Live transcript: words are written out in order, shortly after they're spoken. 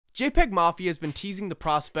JPEGMAFIA has been teasing the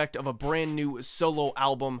prospect of a brand new solo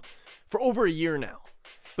album for over a year now,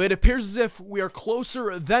 but it appears as if we are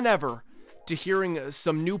closer than ever to hearing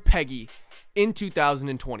some new Peggy in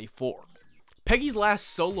 2024. Peggy's last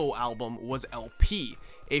solo album was LP,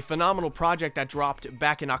 a phenomenal project that dropped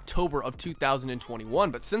back in October of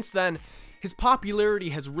 2021, but since then, his popularity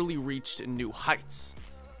has really reached new heights.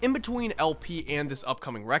 In between LP and this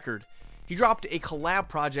upcoming record, he dropped a collab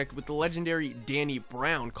project with the legendary Danny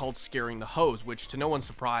Brown called Scaring the Hose, which to no one's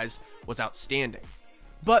surprise was outstanding.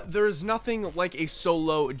 But there's nothing like a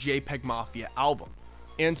solo JPEGMAFIA album.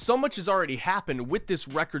 And so much has already happened with this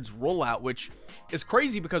record's rollout, which is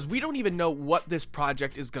crazy because we don't even know what this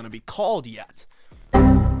project is going to be called yet.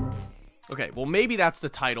 Okay, well maybe that's the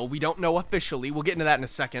title, we don't know officially, we'll get into that in a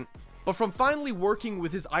second. But from finally working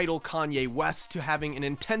with his idol Kanye West to having an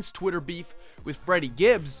intense Twitter beef with Freddie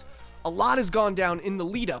Gibbs, a lot has gone down in the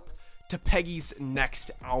lead up to Peggy's next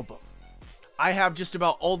album. I have just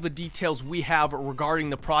about all the details we have regarding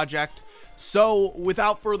the project, so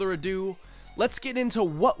without further ado, let's get into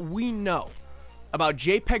what we know about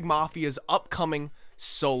JPEGMAFIA's upcoming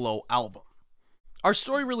solo album. Our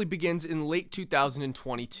story really begins in late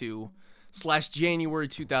 2022/January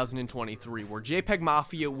 2023, where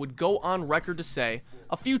JPEGMAFIA would go on record to say,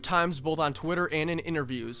 a few times both on Twitter and in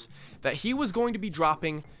interviews, that he was going to be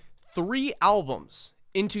dropping 3 albums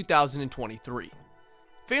in 2023.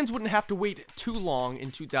 Fans wouldn't have to wait too long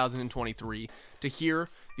in 2023 to hear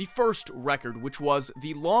the first record, which was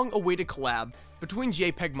the long-awaited collab between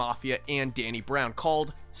JPEGMAFIA and Danny Brown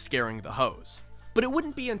called Scaring the Hose. But it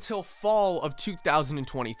wouldn't be until fall of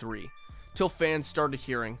 2023 till fans started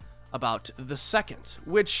hearing about the second,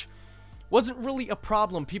 which wasn't really a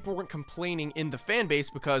problem. People weren't complaining in the fan base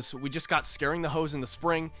because we just got Scaring the Hose in the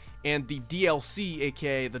spring and the DLC,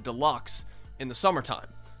 aka the Deluxe, in the summertime.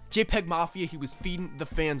 JPEGMAFIA, he was feeding the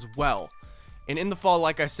fans well. And in the fall,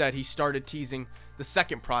 like I said, he started teasing the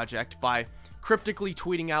second project by cryptically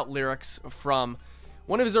tweeting out lyrics from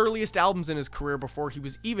one of his earliest albums in his career before he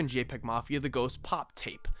was even JPEGMAFIA, the Ghost Pop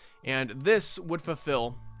Tape. And this would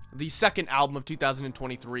fulfill the second album of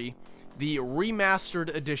 2023, the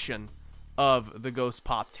remastered edition of the Ghost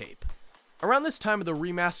Pop Tape. Around this time of the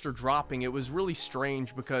remaster dropping, it was really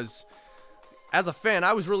strange because as a fan,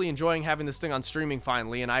 I was really enjoying having this thing on streaming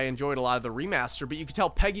finally, and I enjoyed a lot of the remaster, but you could tell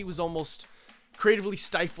Peggy was almost creatively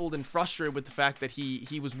stifled and frustrated with the fact that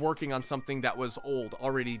he was working on something that was old,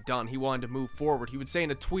 already done. He wanted to move forward. He would say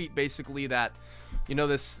in a tweet basically that, you know,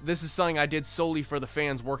 this is something I did solely for the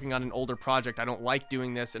fans, working on an older project. I don't like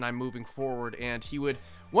doing this and I'm moving forward. And he would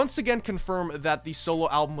once again confirm that the solo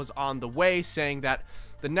album was on the way, saying that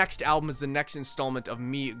the next album is the next installment of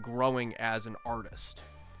me growing as an artist.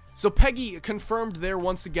 So Peggy confirmed there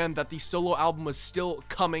once again that the solo album was still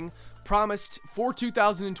coming, promised for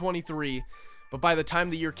 2023, but by the time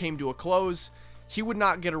the year came to a close, he would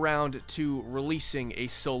not get around to releasing a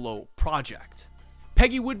solo project.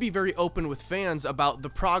 Peggy would be very open with fans about the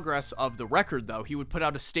progress of the record though. He would put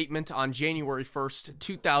out a statement on January 1st,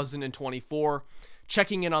 2024,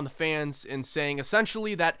 checking in on the fans and saying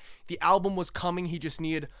essentially that the album was coming, he just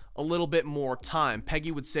needed a little bit more time.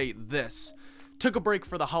 Peggy would say this: "Took a break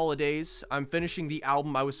for the holidays. I'm finishing the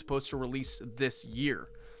album I was supposed to release this year.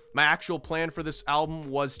 My actual plan for this album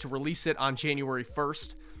was to release it on January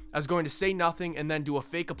 1st. I was going to say nothing and then do a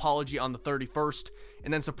fake apology on the 31st,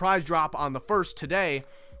 and then surprise drop on the 1st today,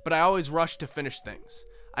 but I always rush to finish things.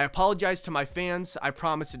 I apologize to my fans. I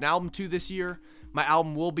promised an album to this year. My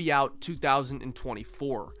album will be out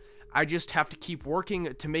 2024. I just have to keep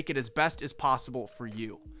working to make it as best as possible for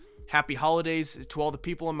you. Happy holidays to all the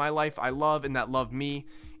people in my life I love and that love me,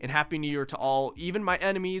 and Happy New Year to all, even my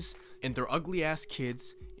enemies and their ugly ass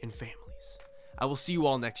kids and families. I will see you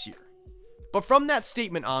all next year." But from that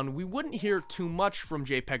statement on, we wouldn't hear too much from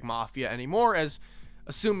JPEGMAFIA anymore, as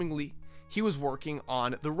assumingly he was working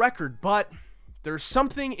on the record. But there's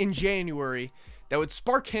something in January that would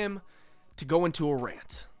spark him to go into a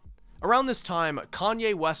rant. Around this time,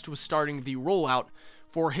 Kanye West was starting the rollout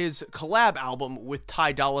for his collab album with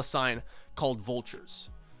Ty Dolla $ign called Vultures.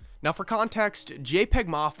 Now for context,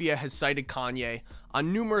 JPEGMAFIA has cited Kanye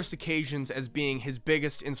on numerous occasions as being his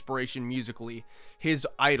biggest inspiration musically, his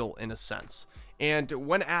idol in a sense. And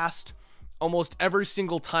when asked almost every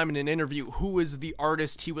single time in an interview who is the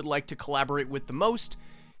artist he would like to collaborate with the most,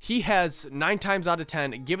 he has 9 times out of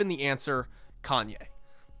 10 given the answer Kanye.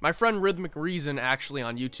 My friend Rhythmic Reason, actually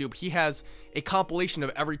on YouTube, he has a compilation of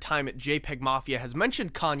every time JPEGMAFIA has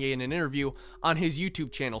mentioned Kanye in an interview on his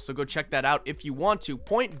YouTube channel, so go check that out if you want to.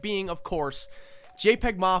 Point being, of course,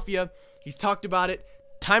 JPEGMAFIA, he's talked about it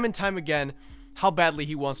time and time again, how badly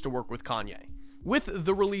he wants to work with Kanye. With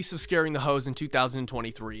the release of Scaring the Hoes in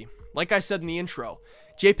 2023, like I said in the intro,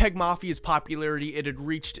 JPEGMAFIA's popularity, it had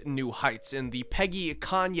reached new heights. In the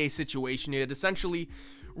Peggy-Kanye situation, it had essentially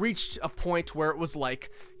reached a point where it was like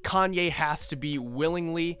Kanye has to be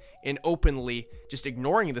willingly and openly just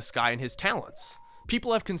ignoring this guy and his talents.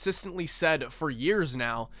 People have consistently said for years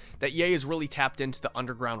now that Ye has really tapped into the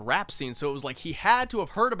underground rap scene, so it was like he had to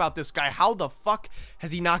have heard about this guy. How the fuck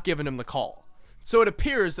has he not given him the call? So it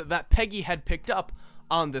appears that Peggy had picked up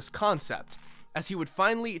on this concept, as he would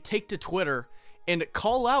finally take to Twitter and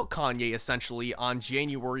call out Kanye essentially on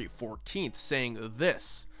January 14th, saying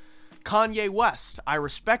this: "Kanye West, I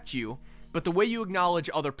respect you, but the way you acknowledge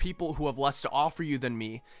other people who have less to offer you than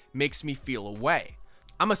me makes me feel away.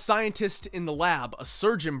 I'm a scientist in the lab, a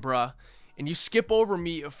surgeon, bruh, and you skip over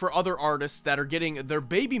me for other artists that are getting their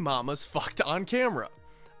baby mamas fucked on camera.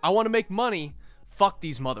 I want to make money, fuck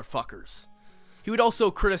these motherfuckers." He would also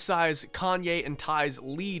criticize Kanye and Ty's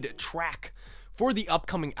lead track for the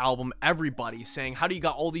upcoming album, Everybody, saying, how do you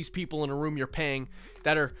got all these people in a room you're paying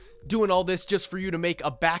that are doing all this just for you to make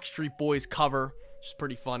a Backstreet Boys cover, which is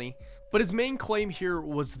pretty funny. But his main claim here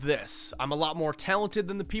was this: I'm a lot more talented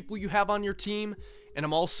than the people you have on your team, and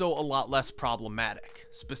I'm also a lot less problematic.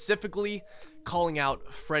 Specifically, calling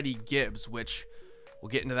out Freddie Gibbs, which we'll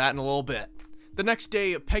get into that in a little bit. The next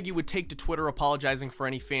day, Peggy would take to Twitter apologizing for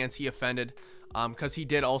any fans he offended, because he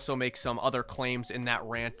did also make some other claims in that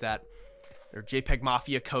rant that they're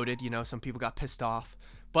JPEGMAFIA coded, you know, some people got pissed off.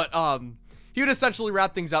 But he would essentially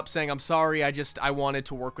wrap things up saying, I'm sorry, I wanted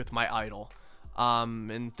to work with my idol.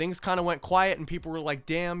 And things kind of went quiet, and people were like,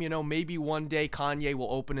 damn, you know, maybe one day Kanye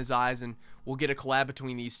will open his eyes and we'll get a collab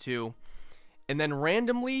between these two. And then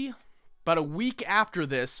randomly, about a week after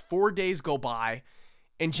this, 4 days go by,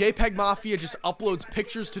 and JPEGMAFIA just uploads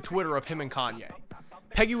pictures to Twitter of him and Kanye.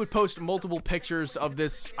 Peggy would post multiple pictures of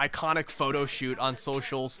this iconic photo shoot on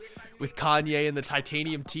socials with Kanye in the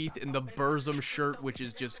titanium teeth in the Burzum shirt, which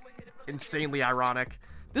is just insanely ironic.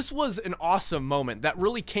 This was an awesome moment that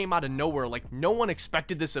really came out of nowhere. Like, no one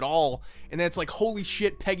expected this at all. And then it's like, holy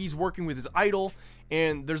shit, Peggy's working with his idol.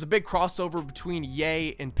 And there's a big crossover between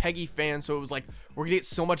Ye and Peggy fans. So it was like, we're gonna get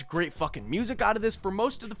so much great fucking music out of this. For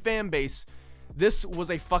most of the fan base, this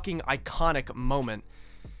was a fucking iconic moment.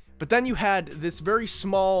 But then you had this very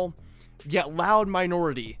small yet loud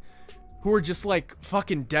minority who were just like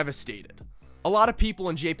fucking devastated. A lot of people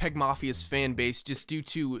in JPEGMAFIA's fan base, just due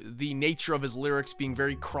to the nature of his lyrics being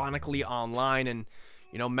very chronically online and,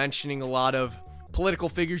 you know, mentioning a lot of political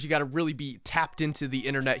figures, you got to really be tapped into the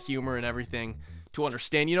internet humor and everything to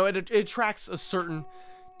understand. You know, it attracts a certain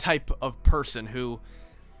type of person who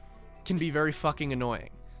can be very fucking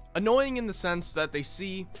annoying. Annoying in the sense that they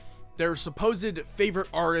see their supposed favorite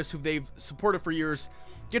artists who they've supported for years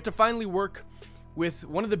get to finally work with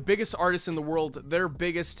one of the biggest artists in the world, their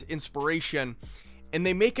biggest inspiration, and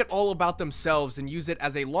they make it all about themselves and use it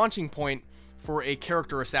as a launching point for a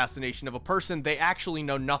character assassination of a person they actually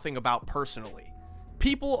know nothing about personally.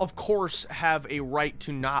 People, of course, have a right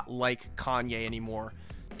to not like Kanye anymore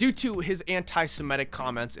due to his anti-Semitic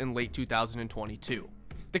comments in late 2022.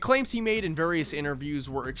 The claims he made in various interviews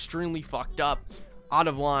were extremely fucked up, out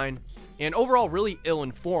of line, and overall really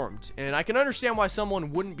ill-informed, and I can understand why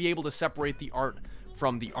someone wouldn't be able to separate the art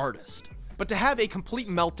from the artist. But to have a complete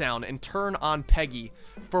meltdown and turn on Peggy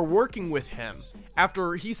for working with him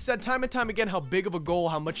after he said time and time again how big of a goal,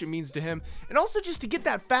 how much it means to him, and also just to get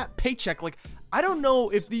that fat paycheck, like, I don't know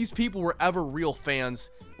if these people were ever real fans,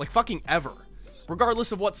 like fucking ever.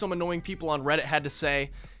 Regardless of what some annoying people on Reddit had to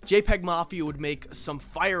say, JPEGMAFIA would make some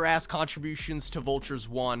fire-ass contributions to Vulture's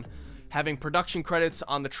One, having production credits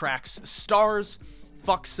on the tracks Stars,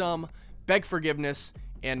 Fuck Some, Beg Forgiveness,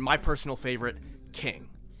 and my personal favorite, King.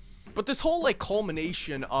 But this whole like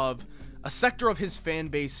culmination of a sector of his fan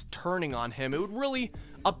base turning on him, it would really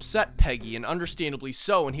upset Peggy, and understandably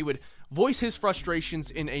so, and he would voice his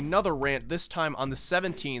frustrations in another rant, this time on the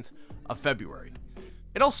 17th of February.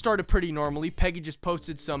 It all started pretty normally. Peggy just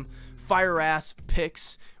posted some fire-ass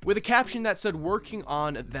pics with a caption that said, working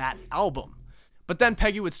on that album. But then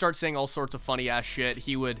Peggy would start saying all sorts of funny ass shit.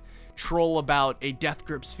 He would troll about a Death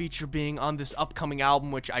Grips feature being on this upcoming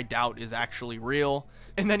album, which I doubt is actually real.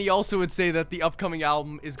 And then he also would say that the upcoming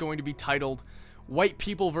album is going to be titled White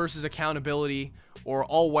People versus Accountability, or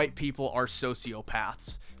All White People Are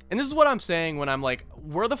Sociopaths. And this is what I'm saying when I'm like,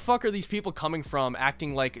 where the fuck are these people coming from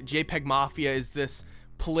acting like JPEGMAFIA is this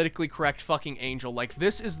politically correct fucking angel? Like,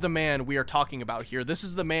 this is the man we are talking about here. This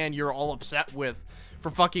is the man you're all upset with for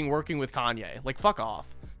fucking working with Kanye. Like, fuck off.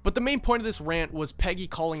 But the main point of this rant was Peggy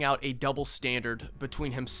calling out a double standard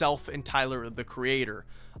between himself and Tyler, the Creator.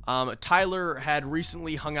 Tyler had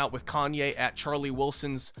recently hung out with Kanye at Charlie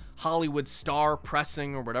Wilson's Hollywood Star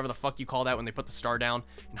pressing, or whatever the fuck you call that when they put the star down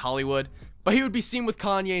in Hollywood. But he would be seen with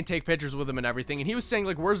Kanye and take pictures with him and everything. And he was saying,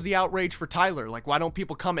 like, where's the outrage for Tyler? Like, why don't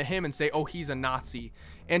people come at him and say, oh, he's a Nazi?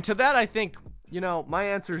 And to that, I think, you know, my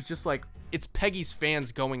answer is just like, it's Peggy's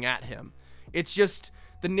fans going at him. It's just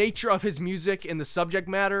the nature of his music and the subject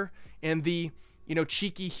matter and the, you know,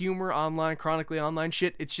 cheeky humor online, chronically online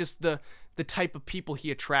shit. It's just the type of people he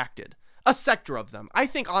attracted. A sector of them. I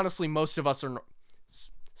think, honestly, most of us are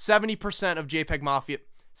 70% of JPEG Mafia,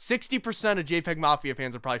 60% of JPEG Mafia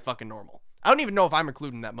fans are probably fucking normal. I don't even know if I'm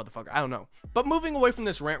including that motherfucker. I don't know. But moving away from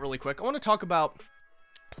this rant really quick, I want to talk about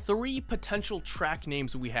 3 potential track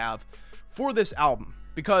names we have for this album.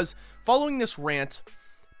 Because following this rant,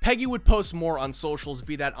 Peggy would post more on socials,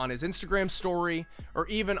 be that on his Instagram story or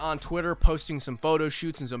even on Twitter, posting some photo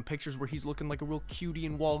shoots and some pictures where he's looking like a real cutie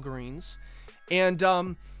in Walgreens. And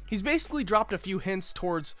he's basically dropped a few hints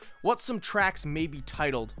towards what some tracks may be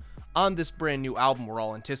titled on this brand new album we're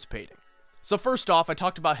all anticipating. So first off, I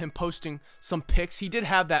talked about him posting some pics. He did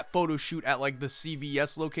have that photo shoot at like the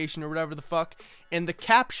CVS location or whatever the fuck. And the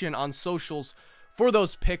caption on socials for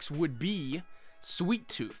those pics would be Sweet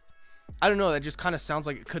Tooth. I don't know, that just kind of sounds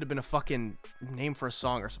like it could have been a fucking name for a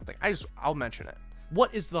song or something. I'll mention it.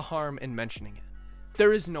 What is the harm in mentioning it?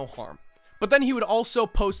 There is no harm. But then he would also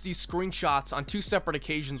post these screenshots on 2 separate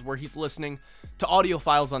occasions where he's listening to audio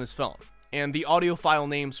files on his phone. And the audio file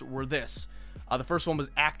names were this. The first one was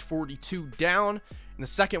Act 42 Down, and the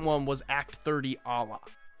second one was Act 30 Allah.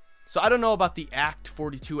 So I don't know about the Act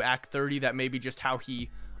 42, Act 30. That may be just how he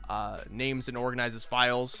names and organizes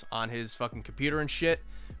files on his fucking computer and shit.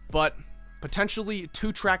 But potentially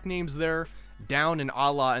 2 track names there, Down and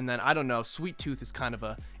Allah, and then I don't know, Sweet Tooth is kind of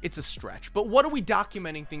it's a stretch. But what are we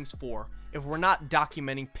documenting things for if we're not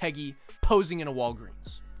documenting Peggy posing in a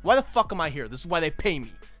Walgreens? Why the fuck am I here? This is why they pay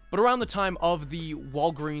me. But around the time of the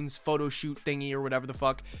Walgreens photo shoot thingy or whatever the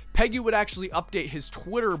fuck, Peggy would actually update his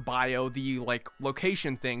Twitter bio, the like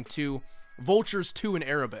location thing, to Vultures 2 in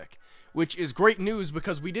Arabic, which is great news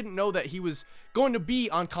because we didn't know that he was going to be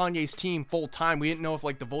on Kanye's team full time. We didn't know if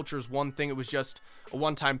like the Vultures 1 thing, it was just a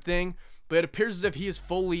one-time thing, but it appears as if he is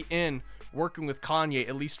fully in working with Kanye,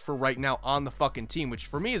 at least for right now, on the fucking team, which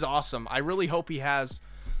for me is awesome. I really hope he has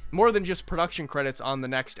more than just production credits on the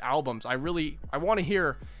next albums. I want to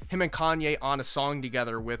hear him and Kanye on a song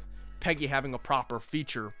together with Peggy having a proper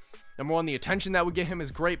feature. Number 1, the attention that would get him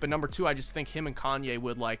is great, but number 2, I just think him and Kanye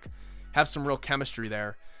would like have some real chemistry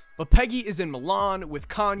there. But Peggy is in Milan with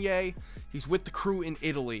Kanye. He's with the crew in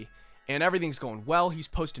Italy, and everything's going well. He's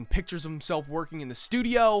posting pictures of himself working in the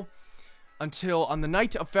studio until on the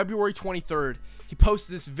night of February 23rd, he posts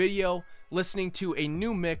this video listening to a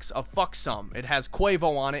new mix of Fuck Some. It has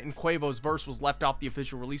Quavo on it, and Quavo's verse was left off the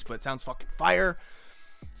official release, but it sounds fucking fire.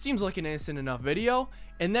 Seems like an innocent enough video.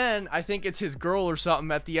 And then I think it's his girl or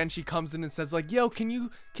something at the end. She comes in and says like, yo, can you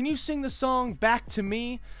sing the song Back to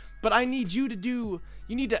Me? But I need you to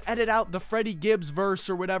edit out the Freddie Gibbs verse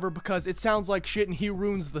or whatever because it sounds like shit and he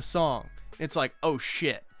ruins the song. It's like, oh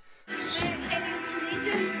shit.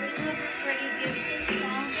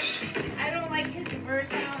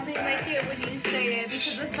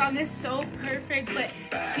 Because the song is so perfect, but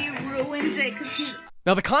he ruins it because he's...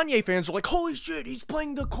 Now the Kanye fans are like, holy shit, he's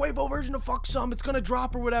playing the Quavo version of Fuck Some, it's gonna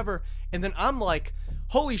drop or whatever. And then I'm like,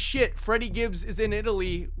 holy shit, Freddie Gibbs is in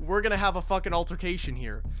Italy, we're gonna have a fucking altercation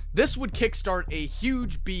here. This would kickstart a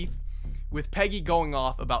huge beef with Peggy going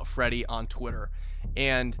off about Freddie on Twitter,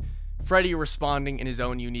 and Freddie responding in his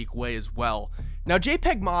own unique way as well. Now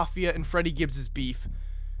JPEGMAFIA and Freddie Gibbs' beef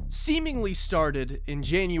seemingly started in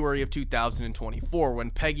January of 2024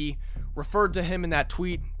 when Peggy referred to him in that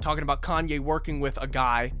tweet talking about Kanye working with a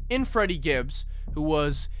guy in Freddie Gibbs who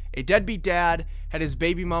was a deadbeat dad, had his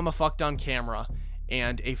baby mama fucked on camera,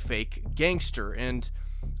 and a fake gangster. And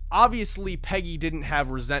obviously Peggy didn't have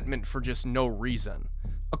resentment for just no reason.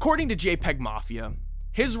 According to JPEGMAFIA,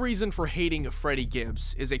 his reason for hating Freddie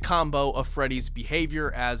Gibbs is a combo of Freddie's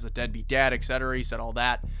behavior as a deadbeat dad, etc. He said all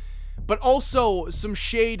that, but also some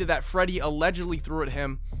shade that Freddie allegedly threw at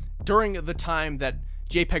him during the time that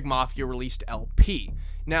JPEGMAFIA released LP.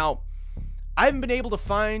 Now, I haven't been able to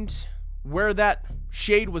find where that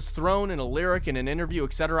shade was thrown in a lyric, in an interview,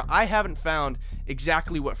 etc. I haven't found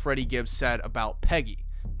exactly what Freddie Gibbs said about Peggy.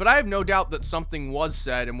 But I have no doubt that something was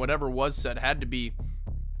said, and whatever was said had to be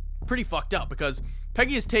pretty fucked up because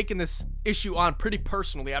Peggy has taken this issue on pretty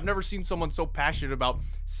personally. I've never seen someone so passionate about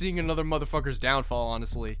seeing another motherfucker's downfall,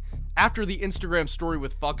 honestly. After the Instagram story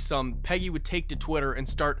with Fucksome, Peggy would take to Twitter and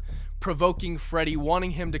start provoking Freddie,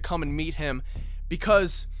 wanting him to come and meet him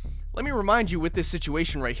because, let me remind you with this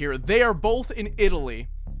situation right here, they are both in Italy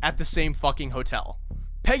at the same fucking hotel.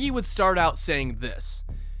 Peggy would start out saying this: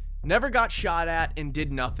 never got shot at and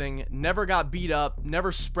did nothing, never got beat up,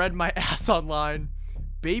 never spread my ass online,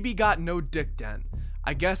 baby got no dick dent,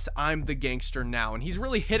 I guess I'm the gangster now. And he's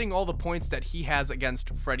really hitting all the points that he has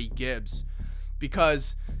against Freddie Gibbs,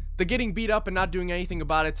 because the getting beat up and not doing anything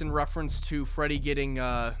about it's in reference to Freddie getting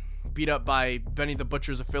beat up by Benny the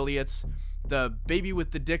Butcher's affiliates. The baby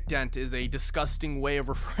with the dick dent is a disgusting way of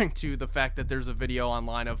referring to the fact that there's a video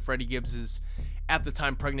online of Freddie Gibbs's, at the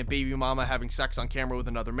time, pregnant baby mama having sex on camera with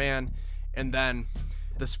another man. And then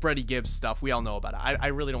the Spready Gibbs stuff, we all know about it. I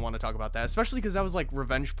really don't want to talk about that, especially because that was like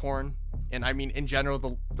revenge porn. And I mean, in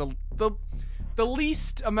general, the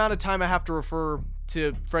least amount of time I have to refer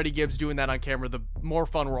to Freddie Gibbs doing that on camera, the more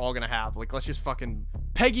fun we're all gonna have. Like, let's just fucking...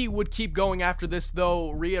 Peggy would keep going after this,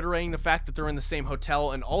 though, reiterating the fact that they're in the same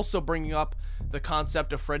hotel and also bringing up the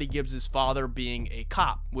concept of Freddie Gibbs' father being a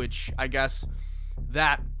cop, which I guess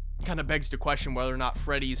that kind of begs to question whether or not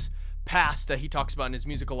Freddie's past that he talks about in his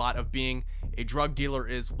music a lot of being a drug dealer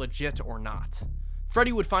is legit or not.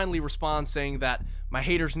 Freddie would finally respond saying that my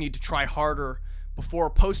haters need to try harder before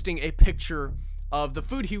posting a picture of the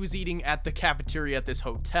food he was eating at the cafeteria at this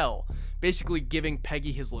hotel, basically giving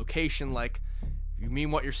Peggy his location like, you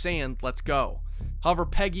mean what you're saying, let's go. However,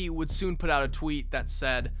 Peggy would soon put out a tweet that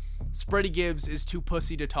said, Spready Gibbs is too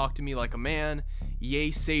pussy to talk to me like a man,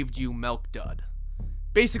 yay saved you milk dud.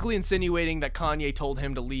 Basically insinuating that Kanye told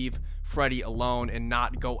him to leave Freddie alone and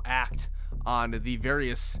not go act on the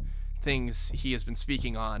various things he has been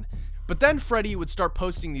speaking on. But then Freddie would start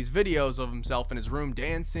posting these videos of himself in his room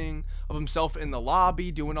dancing, of himself in the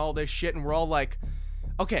lobby doing all this shit, and we're all like,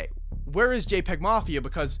 okay, where is JPEGMAFIA?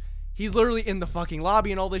 Because he's literally in the fucking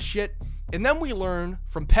lobby and all this shit. And then we learn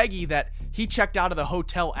from Peggy that he checked out of the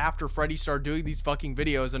hotel after Freddie started doing these fucking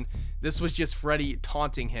videos, and this was just Freddie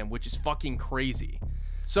taunting him, which is fucking crazy.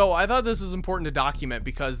 So I thought this was important to document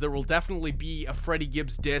because there will definitely be a Freddie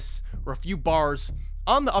Gibbs diss or a few bars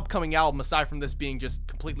on the upcoming album, aside from this being just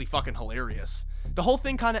completely fucking hilarious. The whole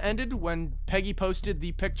thing kind of ended when Peggy posted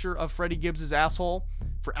the picture of Freddie Gibbs' asshole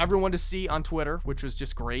for everyone to see on Twitter, which was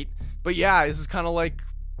just great. But yeah, this is kind of like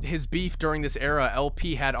his beef during this era.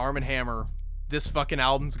 LP had Arm & Hammer. This fucking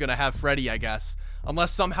album's gonna have Freddie, I guess.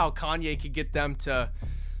 Unless somehow Kanye could get them to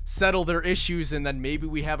settle their issues and then maybe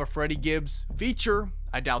we have a Freddie Gibbs feature.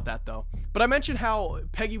 I doubt that though. But I mentioned how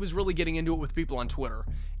Peggy was really getting into it with people on Twitter.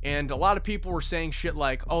 And a lot of people were saying shit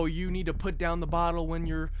like, oh, you need to put down the bottle when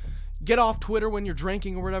you're... get off Twitter when you're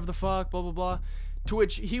drinking or whatever the fuck, blah, blah, blah. To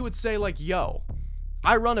which he would say like, yo,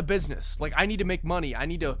 I run a business. Like, I need to make money. I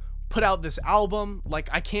need to put out this album. Like,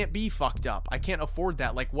 I can't be fucked up. I can't afford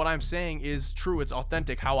that. Like, what I'm saying is true. It's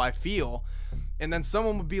authentic, how I feel. And then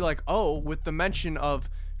someone would be like, oh, with the mention of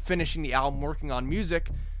finishing the album, working on music,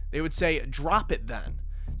 they would say, drop it then.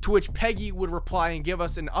 To which Peggy would reply and give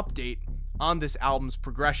us an update on this album's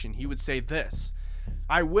progression. He would say this: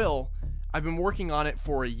 I will. I've been working on it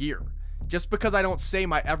for a year. Just because I don't say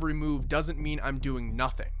my every move doesn't mean I'm doing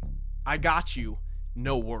nothing. I got you.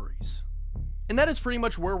 No worries. And that is pretty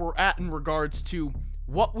much where we're at in regards to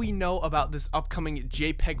what we know about this upcoming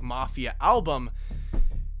JPEGMAFIA album.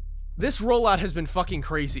 This rollout has been fucking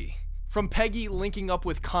crazy. From Peggy linking up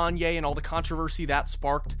with Kanye and all the controversy that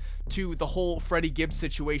sparked to the whole Freddie Gibbs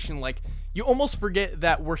situation, like, you almost forget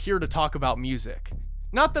that we're here to talk about music.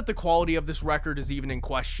 Not that the quality of this record is even in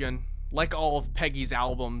question. Like all of Peggy's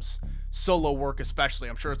albums, solo work especially,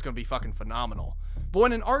 I'm sure it's going to be fucking phenomenal. But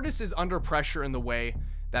when an artist is under pressure in the way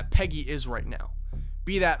that Peggy is right now,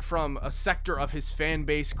 be that from a sector of his fan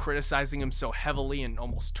base criticizing him so heavily and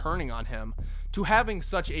almost turning on him, to having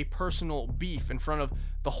such a personal beef in front of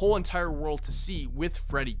the whole entire world to see with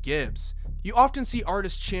Freddie Gibbs, you often see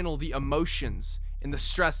artists channel the emotions and the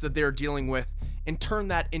stress that they're dealing with and turn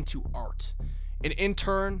that into art. And in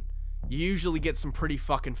turn, you usually get some pretty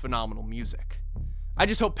fucking phenomenal music. I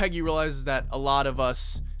just hope Peggy realizes that a lot of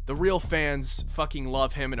us, the real fans, fucking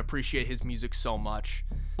love him and appreciate his music so much.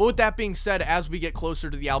 But with that being said, as we get closer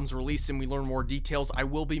to the album's release and we learn more details, I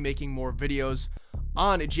will be making more videos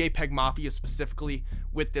on JPEGMAFIA specifically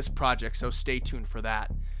with this project, so stay tuned for that.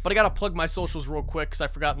 But I gotta plug my socials real quick because I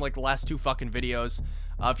forgot in like the last two fucking videos.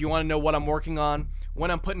 If you want to know what I'm working on,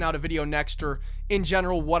 when I'm putting out a video next, or in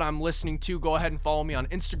general what I'm listening to, go ahead and follow me on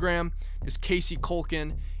Instagram, just Casey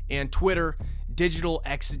Culkin, and Twitter,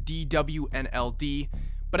 DigitalXDWNLD.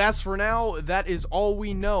 But as for now, that is all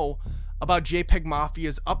we know about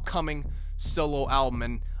JPEGMAFIA's upcoming solo album,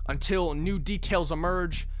 and until new details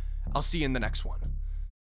emerge, I'll see you in the next one.